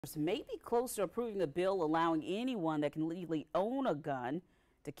May be close to approving the bill allowing anyone that can legally own a gun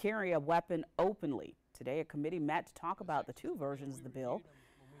to carry a weapon openly. Today, a committee met to talk about the two versions of the bill.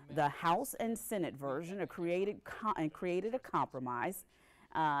 The House and Senate version created a compromise.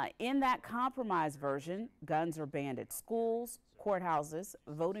 In that compromise version, guns are banned at schools, courthouses,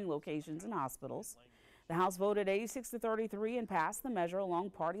 voting locations, and hospitals. The House voted 86-33 and passed the measure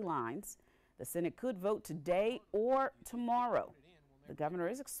along party lines. The Senate could vote today or tomorrow. The governor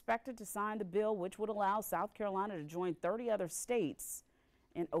is expected to sign the bill, which would allow South Carolina to join 30 other states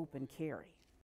in open carry.